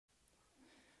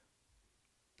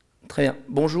Très bien.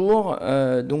 Bonjour.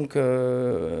 Je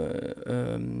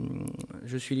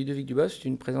suis Ludovic Dubos. C'est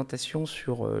une présentation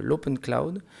sur l'open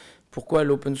cloud. Pourquoi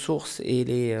l'open source et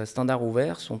les standards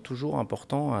ouverts sont toujours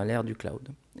importants à l'ère du cloud.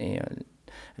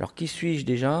 Alors, qui suis-je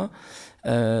déjà?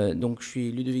 Je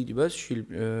suis Ludovic Dubos. Je suis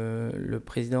le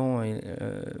président et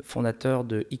fondateur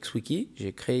de XWiki.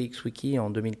 J'ai créé XWiki en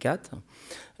 2004.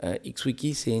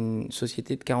 XWiki, c'est une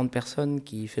société de 40 personnes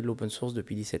qui fait de l'open source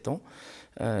depuis 17 ans.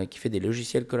 Qui fait des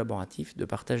logiciels collaboratifs de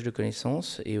partage de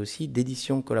connaissances et aussi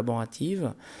d'édition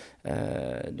collaborative,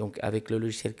 donc avec le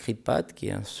logiciel Pad, qui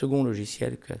est un second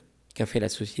logiciel qu'a fait la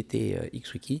société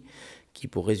XWiki, qui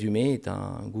pour résumer est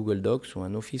un Google Docs ou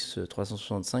un Office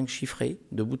 365 chiffré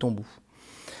de bout en bout,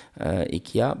 et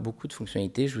qui a beaucoup de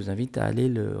fonctionnalités. Je vous invite à aller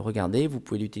le regarder. Vous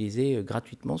pouvez l'utiliser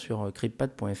gratuitement sur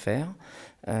pad.fr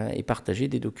et partager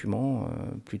des documents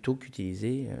plutôt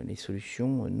qu'utiliser les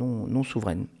solutions non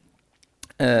souveraines.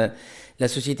 La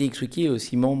société XWiki est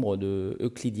aussi membre de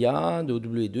Euclidia, de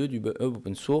OW2, du Hub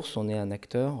Open Source. On est un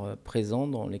acteur présent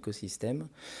dans l'écosystème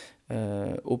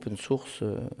open source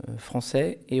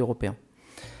français et européen.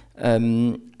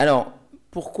 Alors,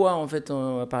 pourquoi en fait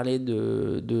on va parler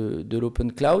de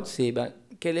l'open cloud? C'est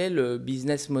quel est le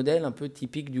business model un peu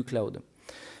typique du cloud?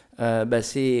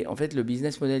 C'est en fait le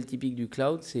business model typique du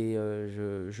cloud, c'est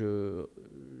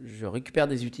je récupère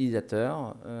des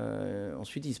utilisateurs,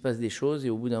 ensuite il se passe des choses et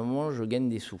au bout d'un moment je gagne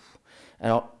des sous.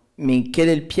 Alors, mais quel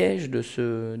est le piège de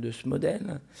ce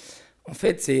modèle? En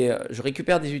fait, c'est je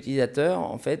récupère des utilisateurs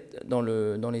en fait dans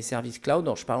les services cloud.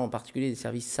 Je parle en particulier des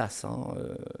services SaaS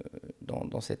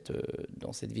dans cette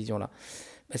vision-là.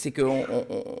 C'est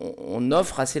qu'on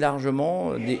offre assez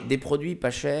largement des produits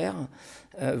pas chers,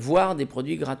 voire des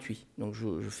produits gratuits. Donc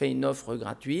je fais une offre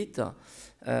gratuite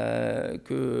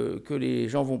que les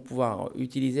gens vont pouvoir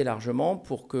utiliser largement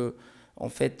pour que, en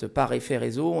fait, par effet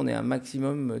réseau, on ait un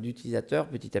maximum d'utilisateurs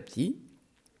petit à petit.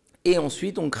 Et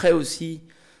ensuite, on crée aussi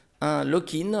un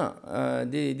lock-in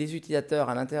des utilisateurs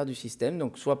à l'intérieur du système,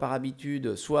 donc soit par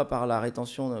habitude, soit par la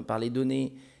rétention, par les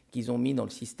données qu'ils ont mis dans le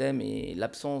système et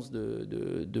l'absence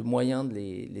de moyens de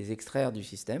les extraire du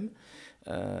système,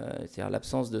 c'est-à-dire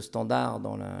l'absence de standards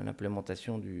dans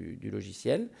l'implémentation du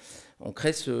logiciel. On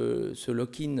crée ce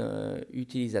lock-in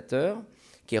utilisateur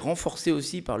qui est renforcé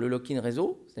aussi par le lock-in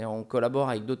réseau, c'est-à-dire on collabore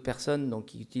avec d'autres personnes donc,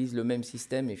 qui utilisent le même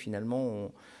système et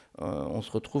finalement on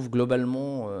se retrouve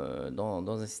globalement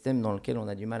dans un système dans lequel on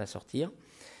a du mal à sortir.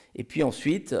 Et puis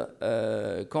ensuite,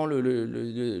 quand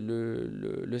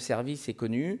le service est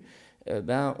connu,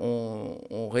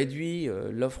 on réduit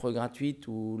l'offre gratuite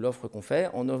ou l'offre qu'on fait,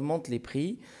 on augmente les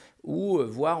prix ou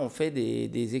voire on fait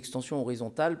des extensions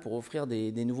horizontales pour offrir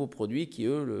des nouveaux produits qui,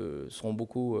 eux, seront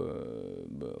beaucoup,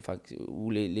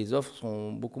 où les offres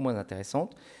sont beaucoup moins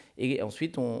intéressantes. Et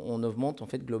ensuite, on augmente en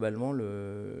fait globalement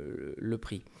le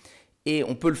prix. Et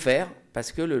on peut le faire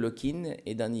parce que le lock-in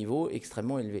est d'un niveau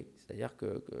extrêmement élevé. C'est-à-dire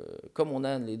que comme on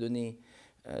a les données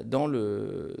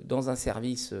dans un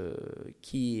service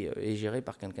qui est géré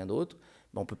par quelqu'un d'autre,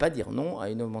 on ne peut pas dire non à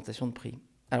une augmentation de prix.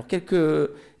 Alors,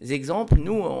 quelques exemples.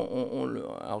 Nous,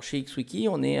 alors chez XWiki,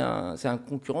 c'est un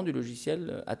concurrent du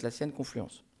logiciel Atlassian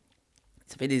Confluence.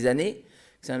 Ça fait des années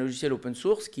que c'est un logiciel open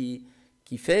source qui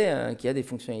a des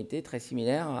fonctionnalités très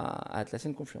similaires à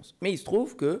Atlassian Confluence. Mais il se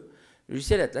trouve que le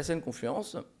logiciel Atlassian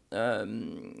Confluence,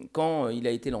 quand il a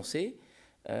été lancé,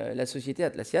 la société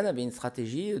Atlassian avait une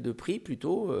stratégie de prix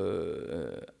plutôt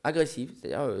agressive.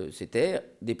 C'est-à-dire c'était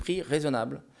des prix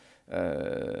raisonnables.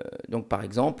 Donc par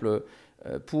exemple,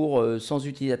 pour 100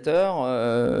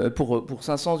 utilisateurs, pour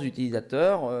 500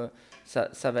 utilisateurs,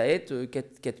 ça va être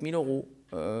 4 000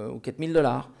 € ou 4 000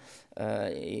 $.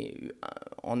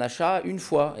 En achat une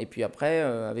fois, et puis après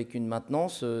avec une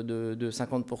maintenance de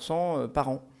 50% par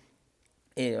an.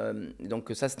 Et donc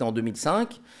ça c'était en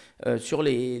 2005 sur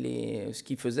ce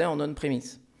qu'ils faisaient en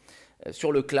on-premise.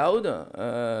 Sur le cloud,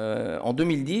 en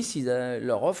 2010,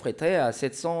 leur offre était à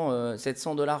 700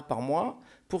 $ par mois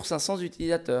pour 500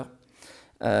 utilisateurs.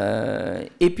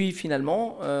 Et puis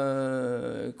finalement,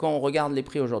 quand on regarde les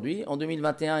prix aujourd'hui, en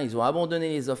 2021, ils ont abandonné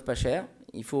les offres pas chères.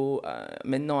 Il faut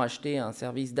maintenant acheter un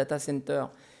service data center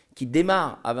qui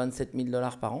démarre à 27 000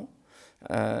 $ par an.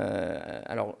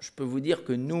 Alors, je peux vous dire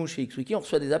que nous, chez XWiki, on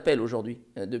reçoit des appels aujourd'hui,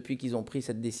 depuis qu'ils ont pris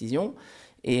cette décision.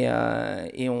 Et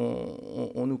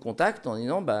on nous contacte en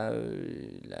disant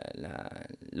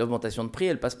l'augmentation de prix,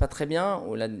 elle passe pas très bien.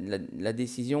 La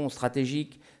décision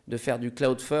stratégique de faire du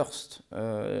cloud first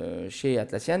chez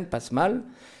Atlassian passe mal.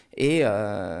 Et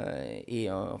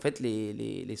en fait,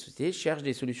 les sociétés cherchent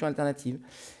des solutions alternatives.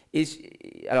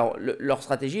 Alors, leur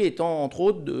stratégie étant, entre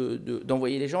autres,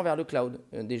 d'envoyer les gens vers le cloud.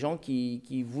 Des gens qui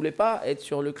ne voulaient pas être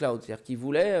sur le cloud, c'est-à-dire qui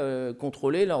voulaient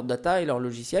contrôler leur data et leur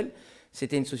logiciel.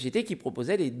 C'était une société qui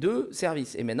proposait les deux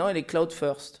services. Et maintenant, elle est cloud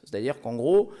first. C'est-à-dire qu'en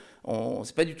gros, ce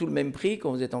n'est pas du tout le même prix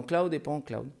quand vous êtes en cloud et pas en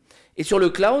cloud. Et sur le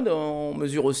cloud, on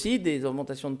mesure aussi des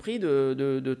augmentations de prix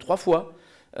de 3 fois.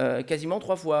 Quasiment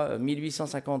 3 fois. $1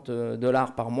 850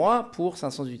 par mois pour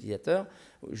 500 utilisateurs,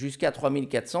 jusqu'à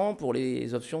 3400 pour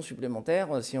les options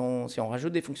supplémentaires si on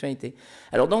rajoute des fonctionnalités.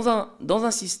 Alors dans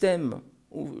un système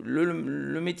où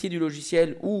le métier du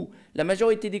logiciel où la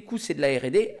majorité des coûts c'est de la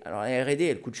R&D, alors la R&D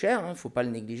elle coûte cher, il ne faut pas le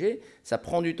négliger, ça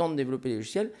prend du temps de développer les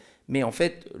logiciels, mais en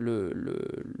fait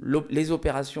les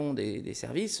opérations des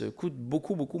services coûtent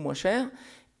beaucoup moins cher,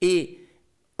 et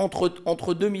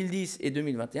entre 2010 et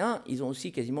 2021, ils ont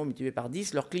aussi quasiment multiplié par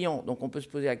 10 leurs clients. Donc on peut se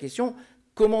poser la question,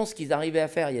 comment ce qu'ils arrivaient à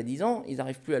faire il y a 10 ans, ils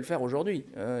n'arrivent plus à le faire aujourd'hui.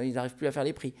 Ils n'arrivent plus à faire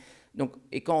les prix. Donc,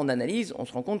 et quand on analyse, on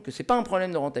se rend compte que ce n'est pas un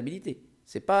problème de rentabilité.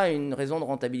 Ce n'est pas une raison de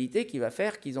rentabilité qui va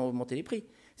faire qu'ils ont augmenté les prix.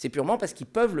 C'est purement parce qu'ils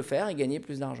peuvent le faire et gagner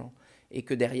plus d'argent. Et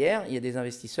que derrière, il y a des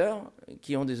investisseurs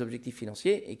qui ont des objectifs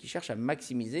financiers et qui cherchent à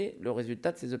maximiser le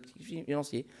résultat de ces objectifs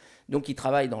financiers. Donc, ils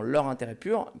travaillent dans leur intérêt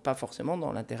pur, pas forcément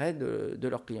dans l'intérêt de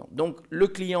leurs clients. Donc, le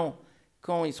client,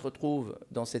 quand il se retrouve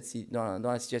dans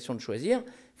la situation de choisir,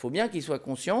 il faut bien qu'il soit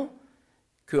conscient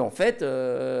qu'en fait,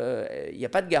 il n'y a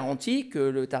pas de garantie que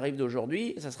le tarif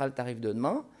d'aujourd'hui, ça sera le tarif de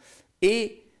demain.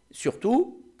 Et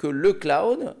surtout, que le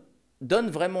cloud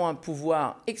donne vraiment un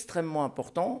pouvoir extrêmement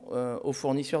important aux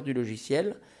fournisseurs du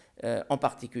logiciel, en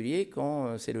particulier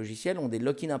quand ces logiciels ont des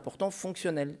lock-in importants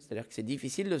fonctionnels. C'est-à-dire que c'est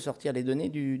difficile de sortir les données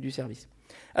du service.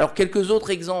 Alors, quelques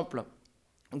autres exemples.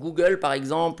 Google, par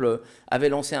exemple, avait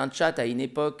lancé un chat à une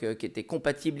époque qui était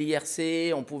compatible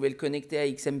IRC, on pouvait le connecter à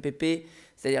XMPP,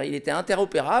 c'est-à-dire il était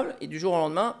interopérable, et du jour au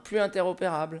lendemain, plus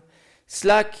interopérable.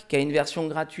 Slack, qui a une version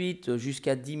gratuite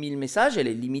jusqu'à 10 000 messages, elle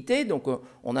est limitée, donc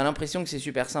on a l'impression que c'est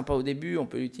super sympa au début, on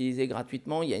peut l'utiliser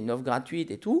gratuitement, il y a une offre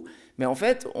gratuite et tout, mais en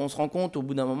fait, on se rend compte au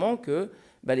bout d'un moment que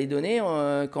les données,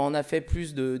 quand on a fait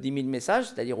plus de 10 000 messages,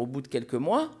 c'est-à-dire au bout de quelques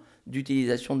mois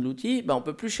d'utilisation de l'outil, on ne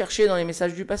peut plus chercher dans les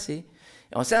messages du passé.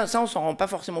 Alors ça, on ne s'en rend pas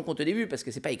forcément compte au début, parce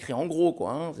que ce n'est pas écrit en gros,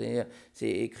 quoi, hein, c'est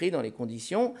écrit dans les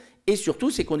conditions, et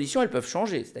surtout, ces conditions, elles peuvent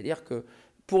changer, c'est-à-dire que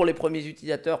pour les premiers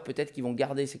utilisateurs, peut-être qu'ils vont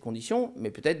garder ces conditions,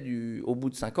 mais peut-être au bout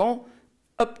de 5 ans,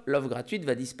 hop, l'offre gratuite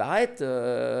va disparaître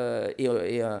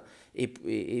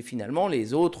et finalement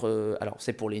les autres, alors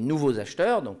c'est pour les nouveaux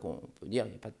acheteurs, donc on peut dire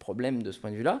qu'il n'y a pas de problème de ce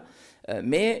point de vue-là,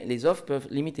 mais les offres peuvent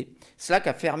limiter. Slack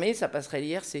a fermé sa passerelle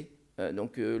IRC,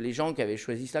 donc les gens qui avaient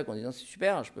choisi Slack en disant c'est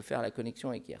super, je peux faire la connexion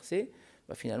avec IRC,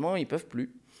 finalement ils ne peuvent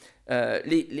plus.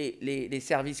 Les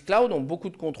services cloud ont beaucoup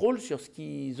de contrôle sur ce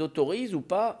qu'ils autorisent ou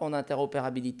pas en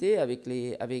interopérabilité avec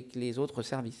les autres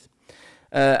services.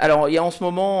 Alors, il y a en ce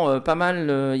moment pas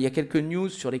mal, il y a quelques news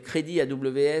sur les crédits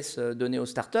AWS donnés aux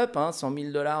startups, hein,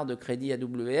 $100 000 de crédits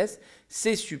AWS,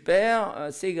 c'est super,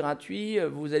 c'est gratuit,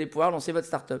 vous allez pouvoir lancer votre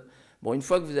startup. Bon, une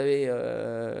fois que vous avez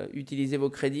utilisé vos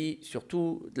crédits sur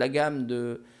toute la gamme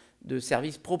de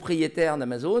services propriétaires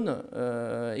d'Amazon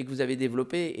et que vous avez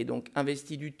développé et donc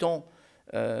investi du temps,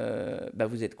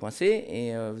 vous êtes coincé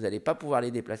et vous n'allez pas pouvoir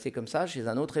les déplacer comme ça chez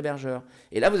un autre hébergeur.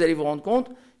 Et là, vous allez vous rendre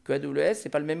compte que AWS, ce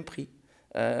n'est pas le même prix.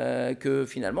 Que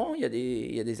finalement, il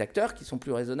y a des acteurs qui sont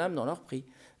plus raisonnables dans leur prix.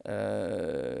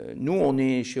 Nous, on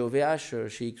est chez OVH,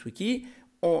 chez XWiki,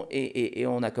 et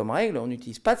on a comme règle, on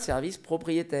n'utilise pas de services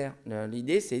propriétaires.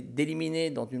 L'idée, c'est d'éliminer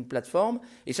dans une plateforme,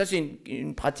 et ça, c'est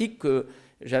une pratique que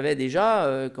j'avais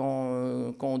déjà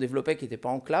quand on développait qui n'était pas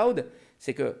en cloud,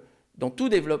 c'est que dans tout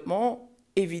développement,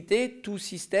 éviter tout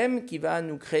système qui va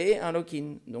nous créer un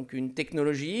lock-in. Donc une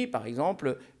technologie, par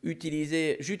exemple,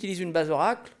 j'utilise une base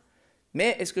Oracle,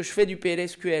 mais est-ce que je fais du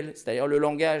PLSQL, c'est-à-dire le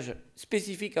langage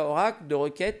spécifique à Oracle de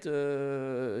requête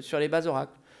sur les bases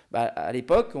Oracle? À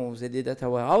l'époque, on faisait des data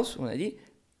warehouse, on a dit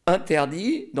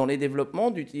interdit dans les développements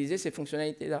d'utiliser ces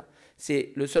fonctionnalités-là.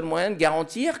 C'est le seul moyen de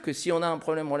garantir que si on a un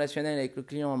problème relationnel avec le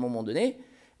client à un moment donné,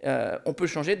 on peut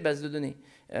changer de base de données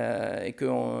et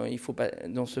qu'il faut pas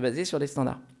se baser sur des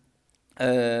standards.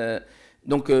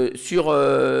 Donc sur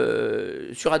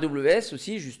AWS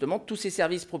aussi, justement, tous ces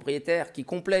services propriétaires qui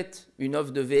complètent une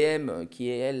offre de VM qui,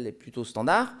 elle, est plutôt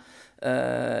standard,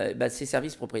 ces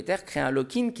services propriétaires créent un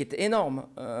lock-in qui est énorme.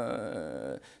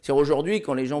 Aujourd'hui,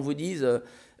 quand les gens vous disent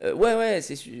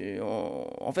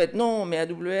en fait, non, mais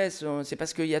AWS, c'est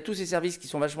parce qu'il y a tous ces services qui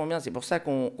sont vachement bien, c'est pour ça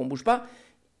qu'on ne bouge pas.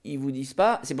 Ils ne vous disent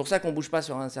pas, c'est pour ça qu'on ne bouge pas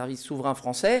sur un service souverain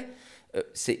français.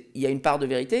 Il y a une part de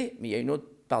vérité, mais il y a une autre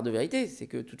part de vérité, c'est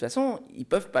que de toute façon, ils ne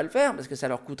peuvent pas le faire parce que ça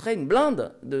leur coûterait une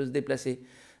blinde de se déplacer.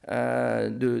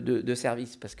 de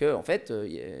services. Parce que, en fait,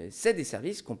 c'est des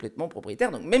services complètement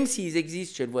propriétaires. Donc, même s'ils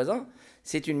existent chez le voisin,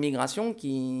 c'est une migration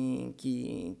qu'il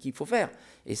faut faire.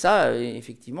 Et ça,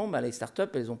 effectivement, les startups,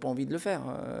 elles n'ont pas envie de le faire,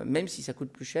 même si ça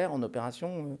coûte plus cher en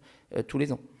opération tous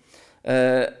les ans.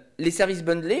 Les services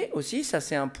bundlés aussi, ça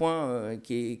c'est un point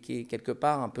qui est quelque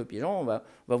part un peu piégeant. On va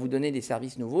vous donner des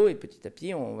services nouveaux et petit à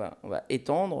petit, on va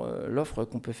étendre l'offre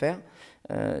qu'on peut faire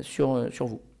sur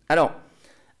vous. Alors,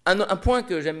 un point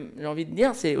que j'ai envie de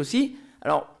dire, c'est aussi,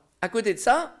 alors à côté de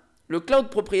ça, le cloud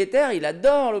propriétaire, il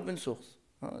adore l'open source.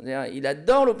 Il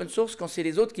adore l'open source quand c'est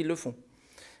les autres qui le font.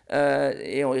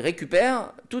 Et on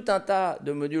récupère tout un tas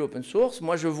de modules open source.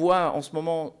 Moi, je vois en ce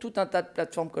moment tout un tas de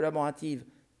plateformes collaboratives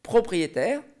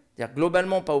propriétaires, c'est-à-dire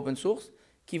globalement pas open source,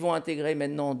 qui vont intégrer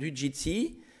maintenant du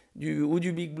Jitsi, ou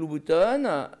du Big Blue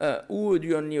Button, ou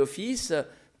du OnlyOffice,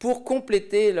 pour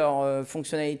compléter leur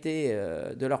fonctionnalité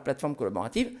de leur plateforme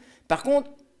collaborative. Par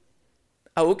contre,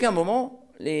 à aucun moment,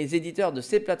 les éditeurs de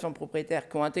ces plateformes propriétaires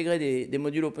qui ont intégré des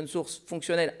modules open source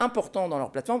fonctionnels importants dans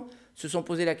leur plateforme se sont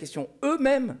posé la question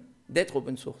eux-mêmes d'être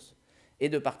open source et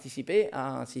de participer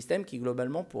à un système qui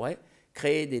globalement pourrait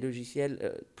créer des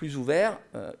logiciels plus ouverts,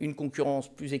 une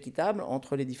concurrence plus équitable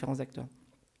entre les différents acteurs.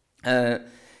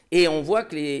 Et on voit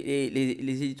que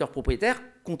les éditeurs propriétaires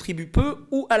contribuent peu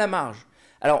ou à la marge.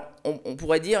 Alors, on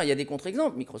pourrait dire, il y a des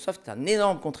contre-exemples. Microsoft est un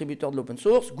énorme contributeur de l'open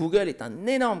source. Google est un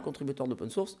énorme contributeur de l'open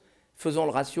source. Faisant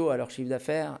le ratio à leur chiffre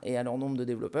d'affaires et à leur nombre de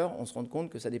développeurs, on se rend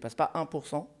compte que ça ne dépasse pas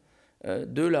 1%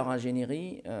 de leur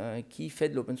ingénierie qui fait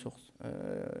de l'open source,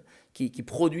 qui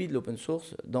produit de l'open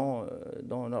source dans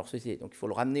leur société. Donc, il faut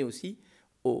le ramener aussi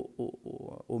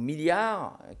aux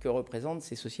milliards que représentent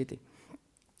ces sociétés.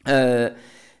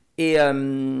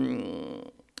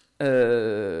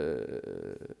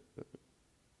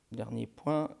 Dernier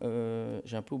point,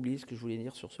 j'ai un peu oublié ce que je voulais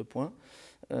dire sur ce point.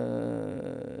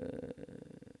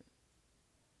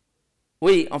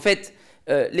 Oui, en fait,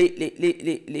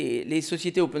 les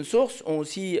sociétés open source ont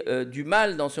aussi du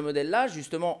mal dans ce modèle-là,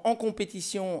 justement en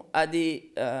compétition à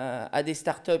des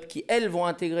startups qui, elles, vont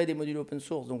intégrer des modules open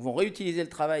source, donc vont réutiliser le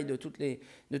travail de tous les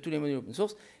modules open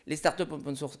source. Les startups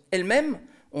open source elles-mêmes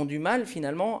ont du mal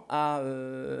finalement à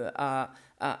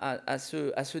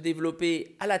se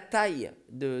développer à la taille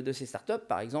de ces startups,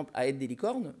 par exemple à être des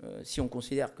licornes, si on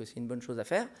considère que c'est une bonne chose à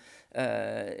faire.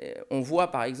 On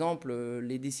voit par exemple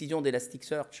les décisions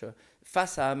d'Elasticsearch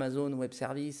face à Amazon Web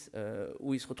Services,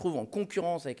 où ils se retrouvent en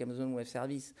concurrence avec Amazon Web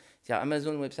Services. C'est-à-dire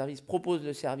Amazon Web Services propose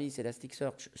le service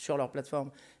Elasticsearch sur leur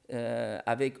plateforme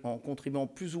en contribuant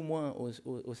plus ou moins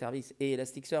au service, et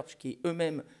Elasticsearch qui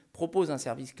eux-mêmes proposent un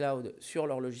service cloud sur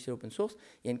leur logiciel open source.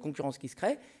 Il y a une concurrence qui se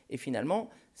crée et finalement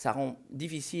ça rend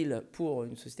difficile pour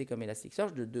une société comme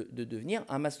Elasticsearch de devenir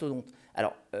un mastodonte.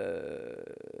 Alors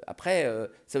après,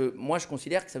 moi je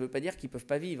considère que ça ne veut pas dire qu'ils ne peuvent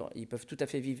pas vivre. Ils peuvent tout à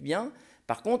fait vivre bien.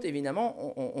 Par contre, évidemment,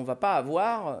 on ne va pas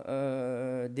avoir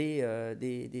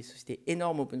des sociétés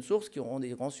énormes open source qui auront des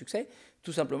grands succès,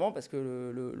 tout simplement parce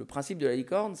que le principe de la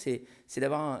licorne, c'est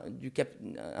d'avoir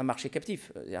un marché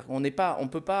captif. On ne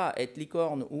peut pas être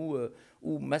licorne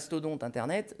ou mastodonte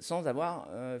Internet sans avoir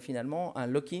finalement un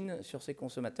lock-in sur ses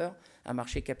consommateurs, un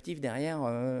marché captif derrière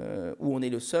où on est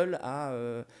le seul à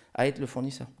être le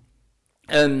fournisseur.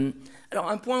 Alors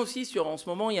un point aussi en ce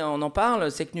moment, on en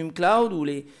parle, c'est que Num Cloud,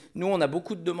 nous on a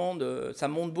beaucoup de demandes, ça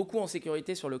monte beaucoup en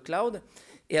sécurité sur le cloud.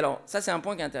 Et alors ça c'est un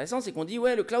point qui est intéressant, c'est qu'on dit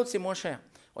ouais le cloud c'est moins cher.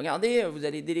 Regardez, vous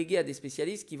allez déléguer à des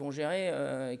spécialistes qui vont gérer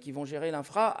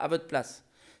l'infra à votre place.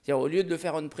 C'est-à-dire au lieu de le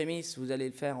faire on-premise, vous allez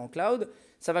le faire en cloud,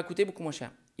 ça va coûter beaucoup moins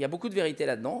cher. Il y a beaucoup de vérité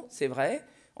là-dedans, c'est vrai.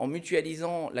 En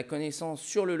mutualisant la connaissance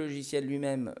sur le logiciel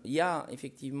lui-même, il y a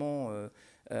effectivement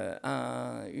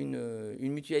une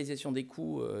mutualisation des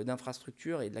coûts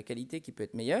d'infrastructure et de la qualité qui peut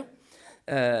être meilleure.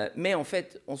 Mais en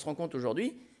fait, on se rend compte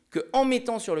aujourd'hui qu'en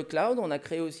mettant sur le cloud, on a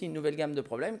créé aussi une nouvelle gamme de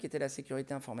problèmes qui était la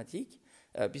sécurité informatique.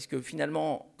 Puisque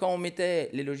finalement, quand on mettait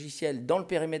les logiciels dans le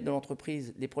périmètre de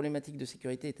l'entreprise, les problématiques de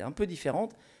sécurité étaient un peu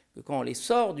différentes que quand on les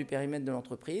sort du périmètre de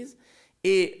l'entreprise.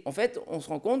 Et en fait, on se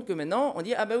rend compte que maintenant, on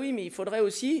dit « Ah bah oui, mais il faudrait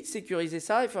aussi sécuriser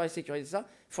ça, il faudrait sécuriser ça.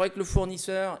 Il faudrait que le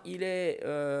fournisseur, il ait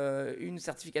une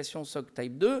certification SOC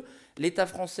Type 2. L'État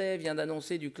français vient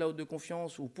d'annoncer du cloud de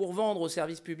confiance où pour vendre aux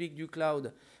services publics du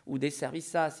cloud ou des services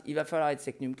SaaS, il va falloir être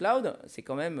SecNum Cloud. C'est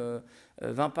quand même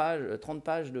 20 pages, 30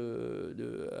 pages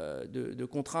de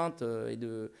contraintes et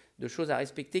de choses à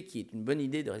respecter, qui est une bonne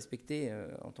idée de respecter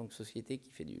en tant que société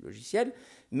qui fait du logiciel.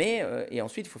 Mais, et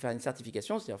ensuite, il faut faire une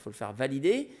certification, c'est-à-dire qu'il faut le faire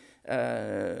valider.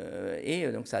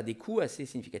 Et donc, ça a des coûts assez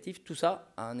significatifs. Tout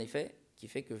ça a un effet qui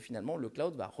fait que finalement, le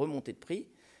cloud va remonter de prix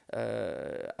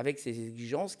avec ces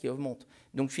exigences qui augmentent.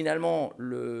 Donc finalement,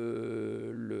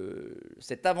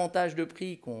 cet avantage de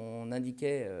prix qu'on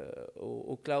indiquait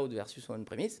au cloud versus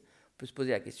on-premise, on peut se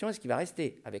poser la question, est-ce qu'il va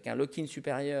rester avec un lock-in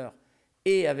supérieur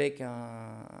et avec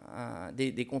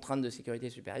des contraintes de sécurité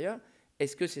supérieures?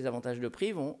 Est-ce que ces avantages de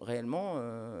prix vont réellement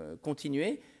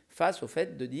continuer face au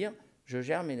fait de dire je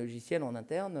gère mes logiciels en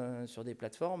interne sur des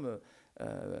plateformes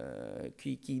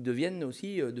qui deviennent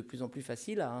aussi de plus en plus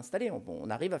faciles à installer. On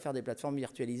arrive à faire des plateformes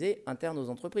virtualisées internes aux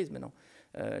entreprises maintenant.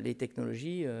 Les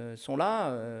technologies sont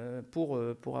là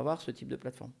pour avoir ce type de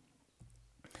plateforme.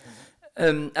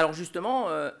 Alors justement,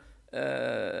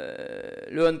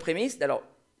 le on-premise, alors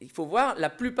il faut voir, la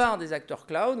plupart des acteurs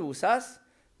cloud ou SaaS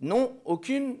n'ont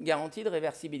aucune garantie de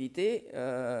réversibilité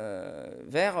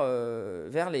vers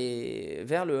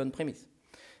le on-premise.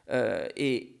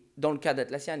 Et dans le cas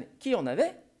d'Atlassian, qui en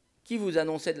avait, qui vous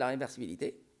annonçait de la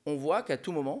réversibilité, on voit qu'à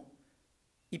tout moment,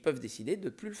 ils peuvent décider de ne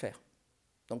plus le faire.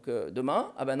 Donc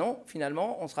demain, ah ben non,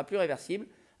 finalement, on ne sera plus réversible.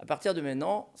 À partir de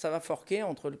maintenant, ça va forquer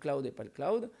entre le cloud et pas le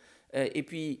cloud. Et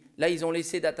puis là, ils ont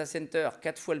laissé data center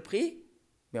 4 fois le prix.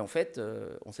 Mais en fait,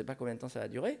 on ne sait pas combien de temps ça va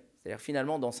durer. C'est-à-dire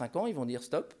finalement, dans 5 ans, ils vont dire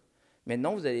stop.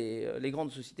 Maintenant, vous allez, les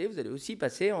grandes sociétés, vous allez aussi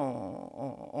passer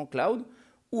en cloud.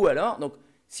 Ou alors, donc,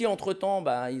 si entre-temps,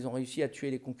 ils ont réussi à tuer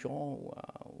les concurrents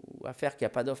ou à faire qu'il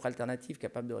n'y a pas d'offre alternative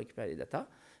capable de récupérer les datas,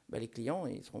 les clients,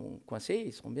 ils seront coincés,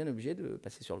 ils seront bien obligés de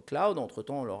passer sur le cloud.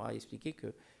 Entre-temps, on leur a expliqué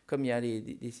que comme il y a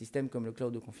des systèmes comme le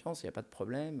cloud de confiance, il n'y a pas de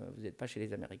problème, vous n'êtes pas chez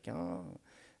les Américains.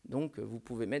 Donc, vous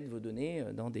pouvez mettre vos données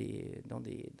dans des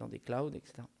clouds,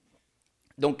 etc.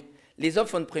 Donc, les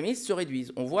offres on-premise se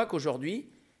réduisent. On voit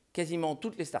qu'aujourd'hui, quasiment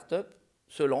toutes les startups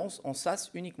se lancent en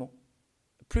SaaS uniquement.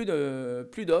 Plus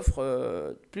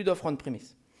d'offres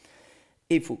on-premise.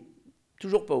 Et il ne faut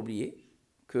toujours pas oublier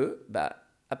que,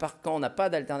 à part quand on n'a pas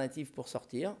d'alternative pour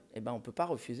sortir, on ne peut pas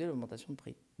refuser l'augmentation de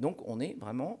prix. Donc, on est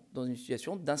vraiment dans une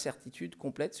situation d'incertitude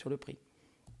complète sur le prix.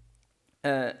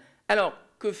 Alors,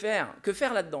 que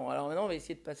faire là-dedans? Alors maintenant, on va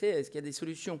essayer de passer, est-ce qu'il y a des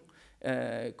solutions?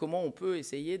 Comment on peut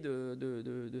essayer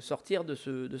de sortir de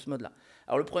ce mode-là?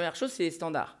 Alors, la première chose, c'est les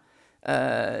standards.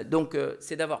 Donc,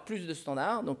 c'est d'avoir plus de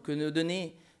standards, donc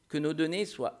que nos données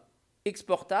soient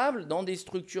exportables dans des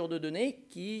structures de données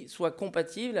qui soient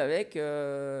compatibles avec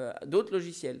d'autres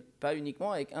logiciels, pas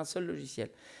uniquement avec un seul logiciel.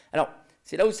 Alors,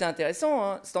 c'est là où c'est intéressant,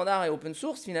 hein, standard et open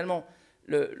source, finalement.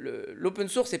 L'open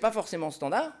source n'est pas forcément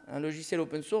standard. Un logiciel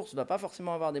open source ne va pas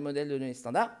forcément avoir des modèles de données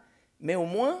standards. Mais au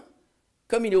moins,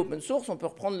 comme il est open source, on peut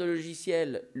reprendre le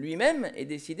logiciel lui-même et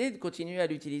décider de continuer à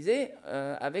l'utiliser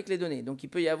avec les données. Donc il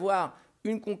peut y avoir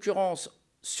une concurrence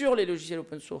sur les logiciels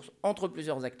open source entre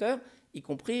plusieurs acteurs, y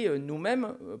compris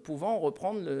nous-mêmes pouvant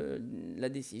reprendre la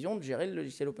décision de gérer le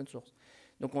logiciel open source.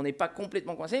 Donc on n'est pas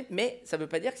complètement coincé, mais ça ne veut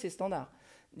pas dire que c'est standard.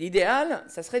 L'idéal,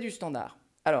 ça serait du standard.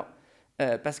 Alors,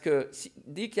 parce que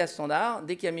dès qu'il y a standard,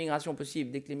 dès qu'il y a migration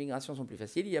possible, dès que les migrations sont plus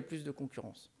faciles, il y a plus de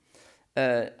concurrence.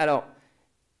 Alors,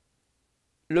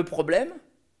 le problème,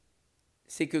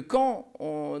 c'est que quand,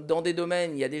 dans des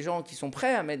domaines, il y a des gens qui sont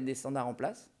prêts à mettre des standards en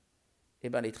place,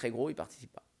 les très gros, ils ne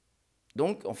participent pas.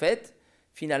 Donc, en fait,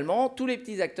 finalement, tous les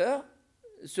petits acteurs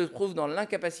se trouvent dans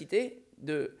l'incapacité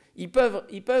de... Ils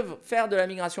peuvent faire de la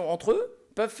migration entre eux,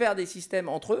 peuvent faire des systèmes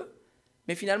entre eux,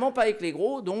 mais finalement, pas avec les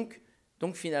gros, donc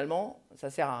finalement, ça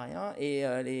ne sert à rien et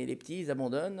les petits, ils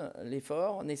abandonnent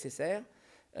l'effort nécessaire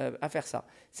à faire ça.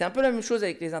 C'est un peu la même chose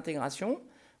avec les intégrations.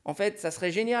 En fait, ça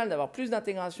serait génial d'avoir plus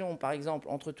d'intégration, par exemple,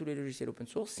 entre tous les logiciels open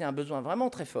source. C'est un besoin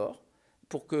vraiment très fort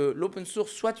pour que l'open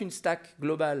source soit une stack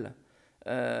globale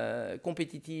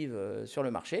compétitive sur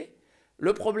le marché.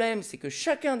 Le problème, c'est que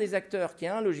chacun des acteurs qui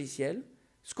a un logiciel,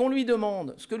 ce que lui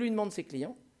demandent ses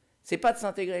clients, c'est pas de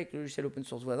s'intégrer avec le logiciel open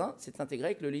source voisin, c'est de s'intégrer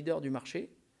avec le leader du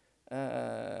marché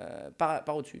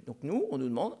par au-dessus. Donc nous, on nous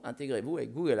demande, intégrez-vous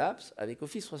avec Google Apps, avec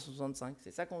Office 365.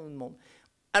 C'est ça qu'on nous demande.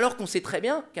 Alors qu'on sait très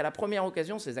bien qu'à la première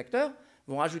occasion, ces acteurs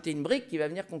vont rajouter une brique qui va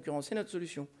venir concurrencer notre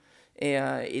solution.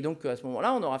 Et donc, à ce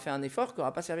moment-là, on aura fait un effort qui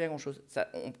n'aura pas servi à grand-chose.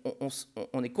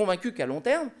 On est convaincu qu'à long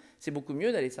terme, c'est beaucoup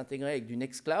mieux d'aller s'intégrer avec du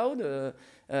Nextcloud,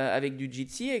 avec du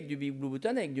Jitsi, avec du Big Blue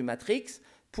Button, avec du Matrix,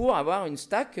 pour avoir une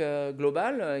stack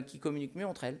globale qui communique mieux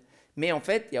entre elles. Mais en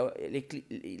fait,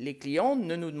 les clients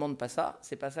ne nous demandent pas ça,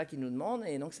 c'est pas ça qu'ils nous demandent,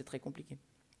 et donc c'est très compliqué.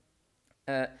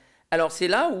 Alors c'est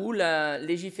là où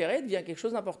légiférer devient quelque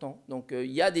chose d'important. Donc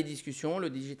il y a des discussions, le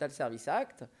Digital Service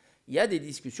Act, il y a des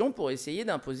discussions pour essayer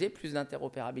d'imposer plus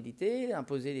d'interopérabilité,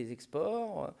 imposer les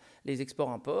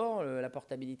exports-imports, la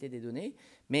portabilité des données,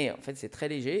 mais en fait c'est très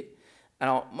léger.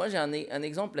 Alors moi j'ai un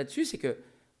exemple là-dessus, c'est que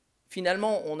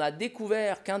finalement, on a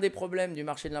découvert qu'un des problèmes du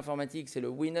marché de l'informatique, c'est le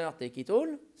winner take it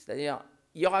all, c'est-à-dire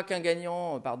il n'y aura qu'un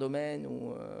gagnant par domaine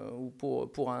ou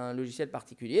pour un logiciel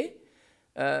particulier.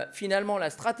 Finalement, la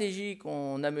stratégie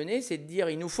qu'on a menée, c'est de dire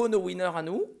il nous faut nos winners à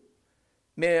nous,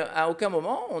 mais à aucun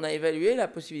moment on a évalué la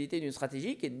possibilité d'une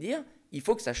stratégie qui est de dire il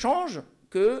faut que ça change,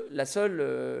 que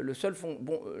le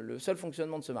seul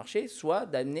fonctionnement de ce marché soit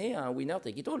d'amener à un winner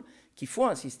take it all, qu'il faut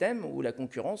un système où la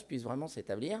concurrence puisse vraiment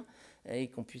s'établir et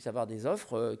qu'on puisse avoir des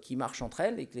offres qui marchent entre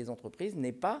elles et que les entreprises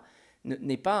n'aient pas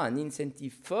un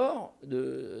incentive fort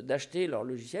d'acheter leur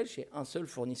logiciel chez un seul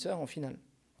fournisseur en finale.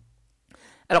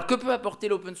 Alors, que peut apporter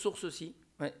l'open source aussi?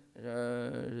 Ouais,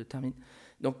 je termine.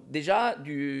 Donc, déjà,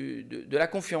 de la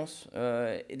confiance,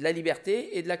 et de la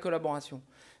liberté et de la collaboration.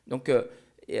 Donc,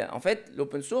 en fait,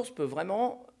 l'open source peut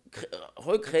vraiment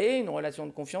recréer une relation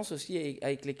de confiance aussi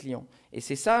avec les clients. Et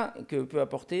c'est ça que peut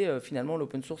apporter finalement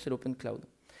l'open source et l'open cloud.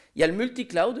 Il y a le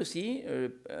multi-cloud aussi,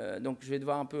 donc je vais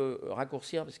devoir un peu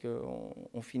raccourcir parce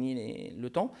qu'on finit le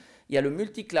temps. Il y a le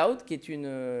multi-cloud qui est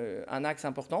un axe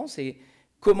important, c'est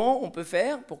comment on peut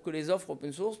faire pour que les offres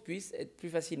open source puissent être plus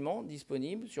facilement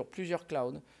disponibles sur plusieurs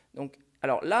clouds. Donc,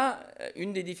 alors là,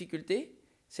 une des difficultés,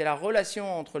 c'est la relation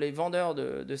entre les vendeurs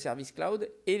de services cloud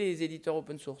et les éditeurs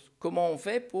open source. Comment on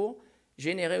fait pour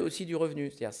générer aussi du revenu?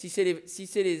 C'est-à-dire, si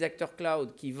c'est les acteurs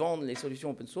cloud qui vendent les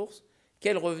solutions open source,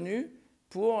 quel revenu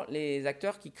pour les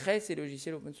acteurs qui créent ces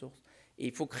logiciels open source? Et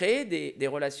il faut créer des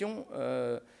relations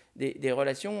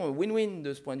win-win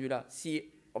de ce point de vue-là.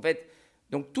 En fait,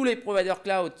 donc tous les providers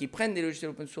cloud qui prennent des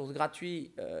logiciels open source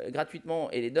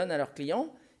gratuitement et les donnent à leurs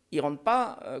clients, ils ne rendent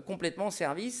pas complètement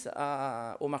service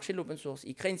au marché de l'open source.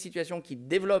 Ils créent une situation qui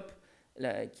développe,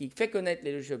 qui fait connaître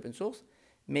les logiciels open source,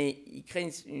 mais ils créent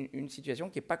une situation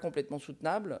qui n'est pas complètement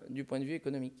soutenable du point de vue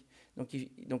économique.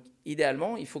 Donc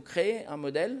idéalement, il faut créer un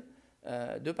modèle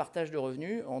de partage de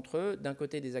revenus entre, d'un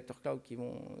côté, des acteurs cloud qui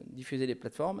vont diffuser les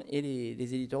plateformes et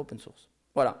les éditeurs open source.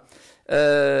 Voilà.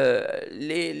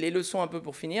 Les leçons un peu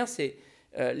pour finir, c'est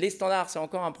les standards, c'est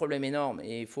encore un problème énorme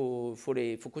et il faut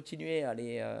continuer à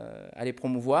les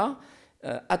promouvoir.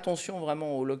 Attention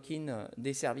vraiment au lock-in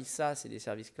des services SaaS et des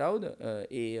services cloud.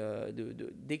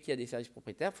 Dès qu'il y a des services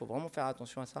propriétaires, il faut vraiment faire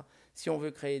attention à ça si on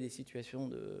veut créer des situations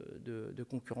de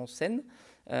concurrence saine.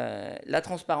 La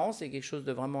transparence est quelque chose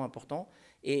de vraiment important.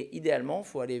 Et idéalement, il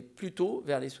faut aller plutôt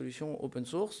vers les solutions open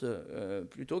source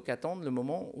plutôt qu'attendre le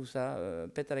moment où ça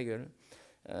pète à la gueule.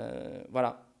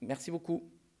 Voilà, merci beaucoup.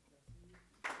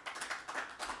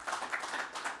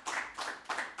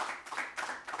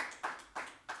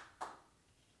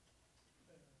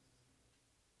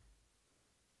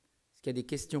 Est-ce qu'il y a des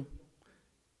questions?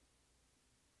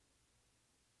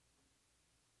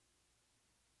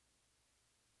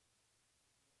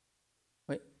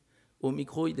 Oui, au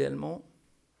micro idéalement.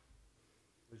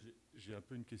 J'ai un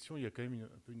peu une question, il y a quand même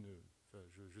enfin,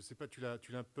 je ne sais pas, tu l'as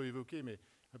un peu évoqué, mais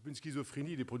un peu une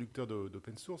schizophrénie des producteurs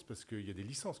d'open source, parce qu'il y a des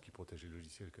licences qui protègent les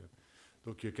logiciels quand même.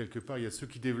 Donc quelque part, il y a ceux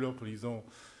qui développent en disant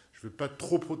je ne veux pas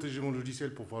trop protéger mon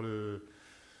logiciel pour pouvoir le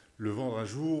vendre un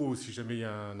jour, ou si jamais il y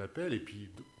a un appel,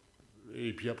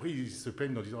 et puis après, ils se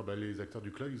plaignent en disant les acteurs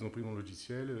du cloud, ils ont pris mon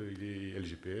logiciel, il est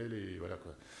LGPL, et voilà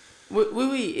quoi.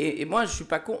 Oui, et moi je suis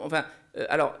pas con. Enfin,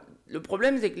 alors le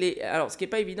problème c'est que ce qui est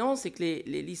pas évident, c'est que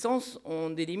les licences ont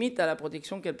des limites à la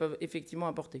protection qu'elles peuvent effectivement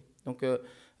apporter. Donc,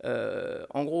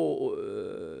 en gros,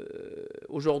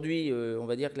 aujourd'hui, on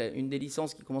va dire que une des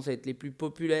licences qui commence à être les plus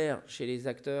populaires chez les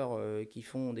acteurs qui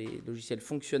font des logiciels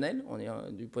fonctionnels, on est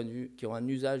du point de vue qui ont un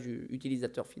usage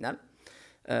utilisateur final,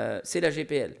 c'est la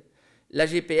GPL. La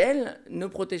GPL ne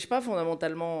protège pas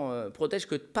fondamentalement, protège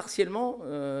que partiellement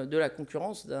de la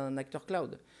concurrence d'un acteur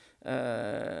cloud.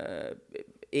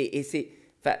 Et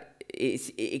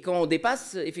quand on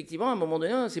dépasse, effectivement, à un moment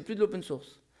donné, c'est plus de l'open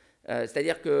source.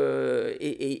 C'est-à-dire que,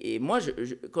 et moi,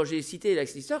 quand j'ai cité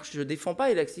Elasticsearch, je ne défends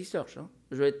pas Elasticsearch. Hein,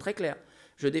 je vais être très clair.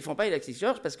 Je ne défends pas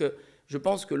Elasticsearch parce que je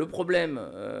pense que le problème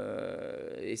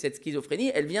et cette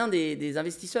schizophrénie, elle vient des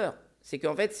investisseurs. C'est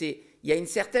qu'en fait, il y a une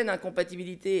certaine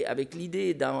incompatibilité avec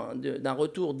l'idée d'un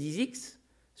retour 10x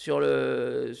sur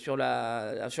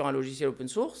un logiciel open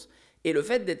source et le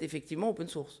fait d'être effectivement open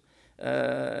source.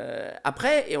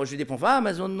 Après, et je ne dépends pas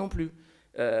Amazon non plus.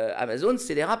 Amazon,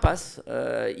 c'est des rapaces.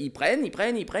 Ils prennent,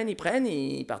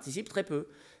 ils participent très peu.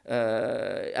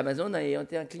 Amazon a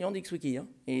été un client d'XWiki. Hein,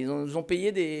 et ils ont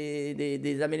payé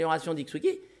des améliorations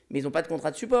d'XWiki, mais ils n'ont pas de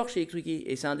contrat de support chez XWiki.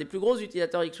 Et c'est un des plus gros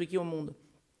utilisateurs XWiki au monde.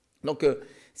 Donc,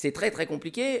 c'est très très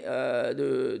compliqué la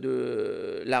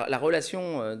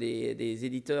relation des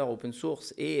éditeurs open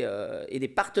source et des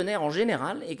partenaires en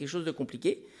général est quelque chose de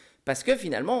compliqué parce que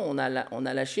finalement on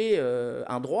a lâché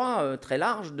un droit très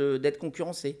large d'être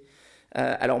concurrencé.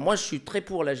 Alors moi je suis très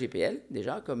pour la GPL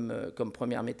déjà comme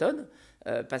première méthode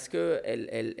parce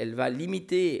qu'elle va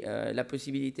limiter la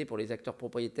possibilité pour les acteurs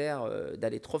propriétaires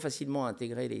d'aller trop facilement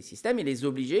intégrer les systèmes et les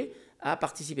obliger à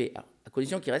participer, alors, à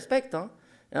condition qu'ils respectent. Hein.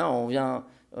 Hein,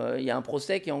 il y a un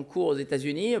procès qui est en cours aux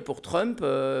États-Unis pour Trump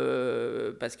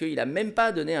parce qu'il n'a même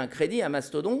pas donné un crédit à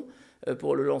Mastodon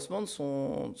pour le lancement de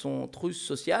son truc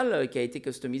social qui a été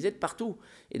customisé de partout.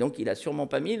 Et donc, il n'a sûrement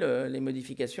pas mis les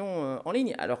modifications en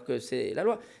ligne, alors que c'est la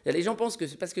loi. Et les gens pensent que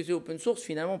c'est parce que c'est open source,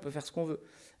 finalement, on peut faire ce qu'on veut.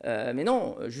 Mais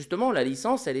non, justement, la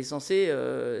licence, elle est censée...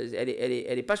 elle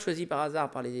est pas choisie par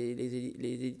hasard par les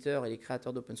éditeurs et les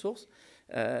créateurs d'open source.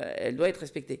 Elle doit être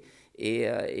respectée.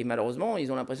 Et malheureusement,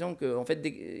 ils ont l'impression qu'en fait,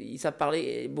 ils savent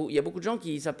parler. Il y a beaucoup de gens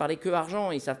qui savent parler que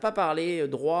argent, ils ne savent pas parler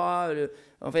droit.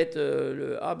 En fait,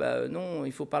 non, il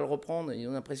ne faut pas le reprendre. Ils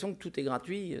ont l'impression que tout est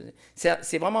gratuit.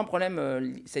 C'est vraiment un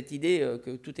problème, cette idée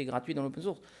que tout est gratuit dans l'open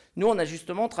source. Nous, on a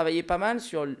justement travaillé pas mal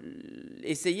sur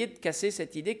essayer de casser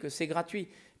cette idée que c'est gratuit.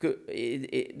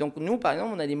 Donc, nous, par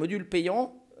exemple, on a des modules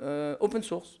payants open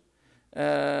source.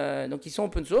 Donc ils sont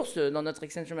open source dans notre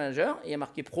extension manager, il y a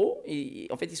marqué pro, et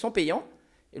en fait ils sont payants,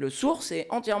 et le source est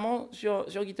entièrement sur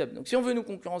GitHub. Donc si on veut nous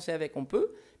concurrencer avec, on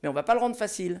peut, mais on ne va pas le rendre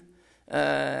facile.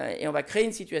 Et on va créer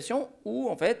une situation où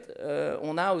en fait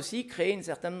on a aussi créé un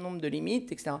certain nombre de limites,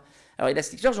 etc. Alors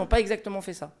Elasticsearch n'ont pas exactement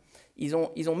fait ça. Ils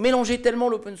ont mélangé tellement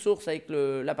l'open source avec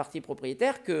la partie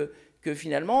propriétaire que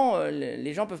finalement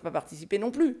les gens ne peuvent pas participer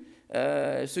non plus.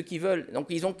 Ceux qui veulent. Donc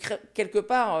ils ont quelque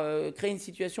part créé une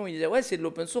situation où ils disaient ouais c'est de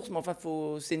l'open source mais enfin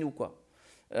c'est nous quoi.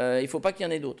 Il ne faut pas qu'il y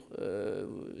en ait d'autres.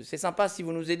 C'est sympa si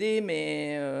vous nous aidez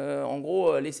mais en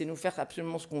gros laissez-nous faire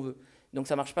absolument ce qu'on veut. Donc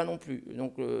ça ne marche pas non plus.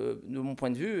 Donc de mon point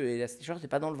de vue, Elasticsearch n'est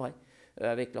pas dans le vrai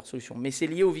avec leur solution. Mais c'est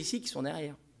lié aux VC qui sont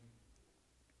derrière.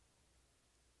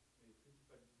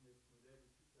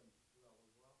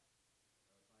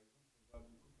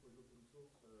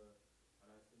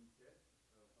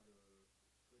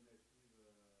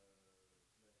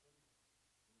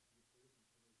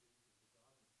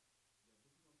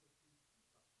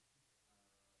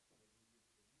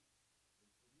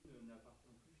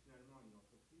 N'appartient plus finalement à une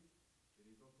entreprise et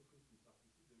les entreprises qui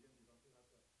participent deviennent des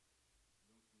intégrateurs.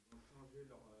 Donc ils ont changé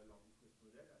leur business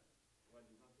model pour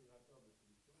être des intégrateurs de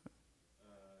solutions.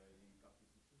 Ils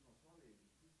participent tous ensemble et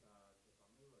du coup ça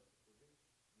permet à ce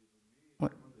projet d'évoluer et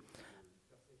vraiment de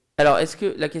percer. Alors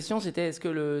la question c'était est-ce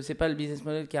que c'est pas le business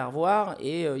model qui est à revoir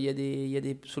et il y a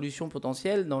des solutions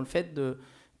potentielles dans le fait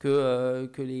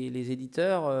que les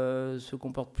éditeurs se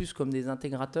comportent plus comme des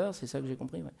intégrateurs, c'est ça que j'ai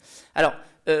compris. Ouais. Alors,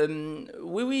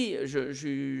 oui,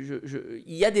 il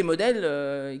y a des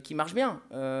modèles qui marchent bien.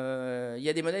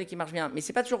 Mais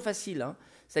c'est pas toujours facile. Hein.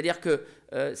 C'est-à-dire que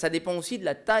ça dépend aussi de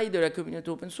la taille de la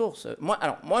communauté open source. Moi,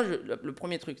 le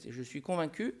premier truc, c'est que je suis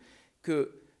convaincu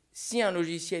que si un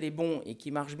logiciel est bon et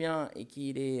qui marche bien et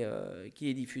qu'il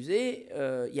est diffusé,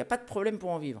 il n'y a pas de problème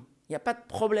pour en vivre. Il n'y a pas de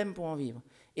problème pour en vivre.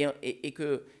 Et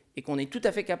qu'on est tout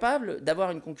à fait capable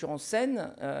d'avoir une concurrence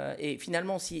saine. Et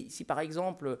finalement, si par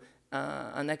exemple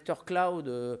un acteur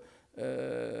cloud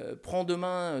prend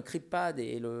demain CryptPad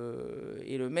et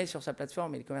le met sur sa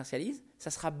plateforme et le commercialise, ça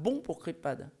sera bon pour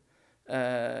CryptPad.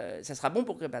 Ça sera bon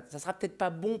pour CryptPad. Ça sera peut-être pas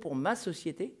bon pour ma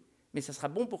société, mais ça sera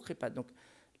bon pour CryptPad. Donc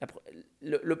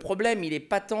le problème, il est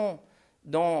pas tant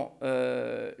dans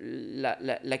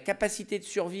la capacité de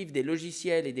survivre des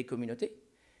logiciels et des communautés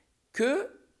que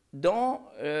dans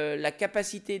la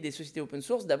capacité des sociétés open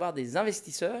source d'avoir des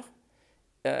investisseurs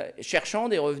cherchant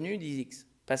des revenus 10x.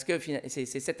 Parce que c'est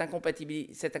cette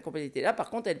incompatibilité-là, par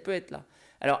contre, elle peut être là.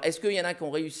 Alors, est-ce qu'il y en a qui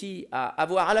ont réussi à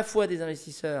avoir à la fois des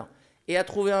investisseurs et à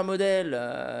trouver un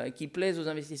modèle qui plaise aux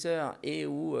investisseurs et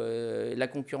où la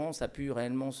concurrence a pu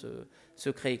réellement se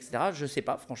créer, etc. Je ne sais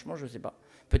pas, franchement, je ne sais pas.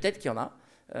 Peut-être qu'il y en a.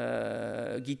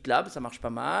 GitLab, ça marche pas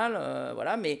mal,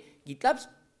 voilà, mais GitLab,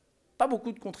 pas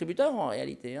beaucoup de contributeurs en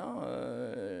réalité. Hein.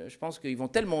 Je pense qu'ils vont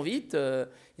tellement vite,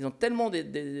 ils ont tellement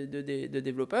de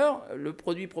développeurs. Le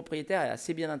produit propriétaire est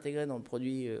assez bien intégré dans le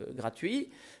produit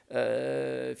gratuit,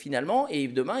 finalement, et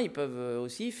demain, ils peuvent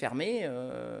aussi fermer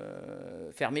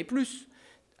plus.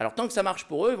 Alors, tant que ça marche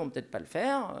pour eux, ils vont peut-être pas le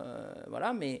faire,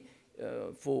 voilà, mais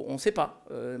on ne sait pas.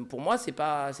 Pour moi, c'est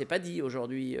pas dit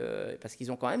aujourd'hui, parce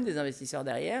qu'ils ont quand même des investisseurs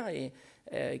derrière et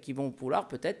qui vont vouloir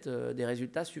peut-être des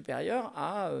résultats supérieurs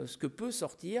à ce que peut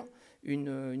sortir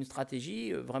une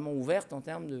stratégie vraiment ouverte en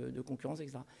termes de concurrence,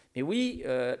 etc. Mais oui,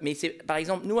 mais par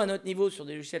exemple, nous, à notre niveau, sur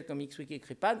des logiciels comme XWiki et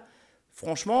CryptPad,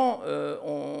 franchement,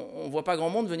 on ne voit pas grand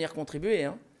monde venir contribuer.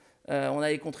 Hein. On a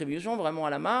des contributions vraiment à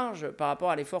la marge par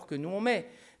rapport à l'effort que nous, on met.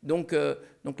 Donc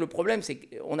le problème, c'est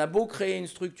qu'on a beau créer une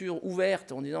structure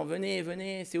ouverte en disant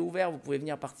venez, c'est ouvert, vous pouvez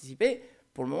venir participer.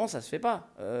 Pour le moment, ça ne se fait pas.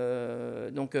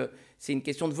 Donc, c'est une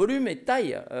question de volume et de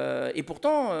taille. Et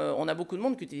pourtant, on a beaucoup de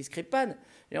monde qui utilise CryptPad.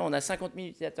 Là, on a 50 000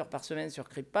 utilisateurs par semaine sur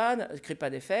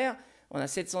CryptPad FR. On a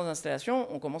 700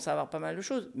 installations. On commence à avoir pas mal de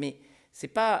choses. Mais ce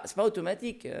n'est pas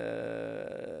automatique.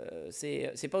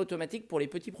 C'est pas automatique pour les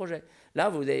petits projets. Là,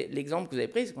 l'exemple que vous avez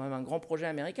pris, c'est quand même un grand projet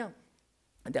américain.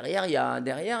 Derrière, il y a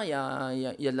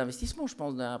de l'investissement, je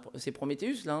pense. C'est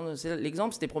Prometheus.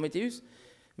 L'exemple, c'était Prometheus.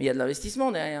 Mais il y a de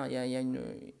l'investissement derrière. Il y a une...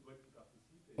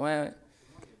 Ouais.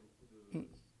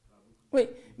 Oui,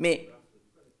 mais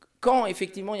quand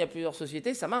effectivement il y a plusieurs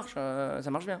sociétés, ça marche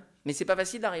bien. Mais c'est pas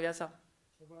facile d'arriver à ça.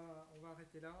 On va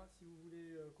arrêter là. Si vous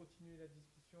voulez continuer la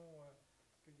discussion,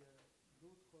 parce qu'il y a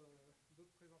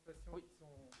d'autres présentations qui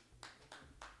sont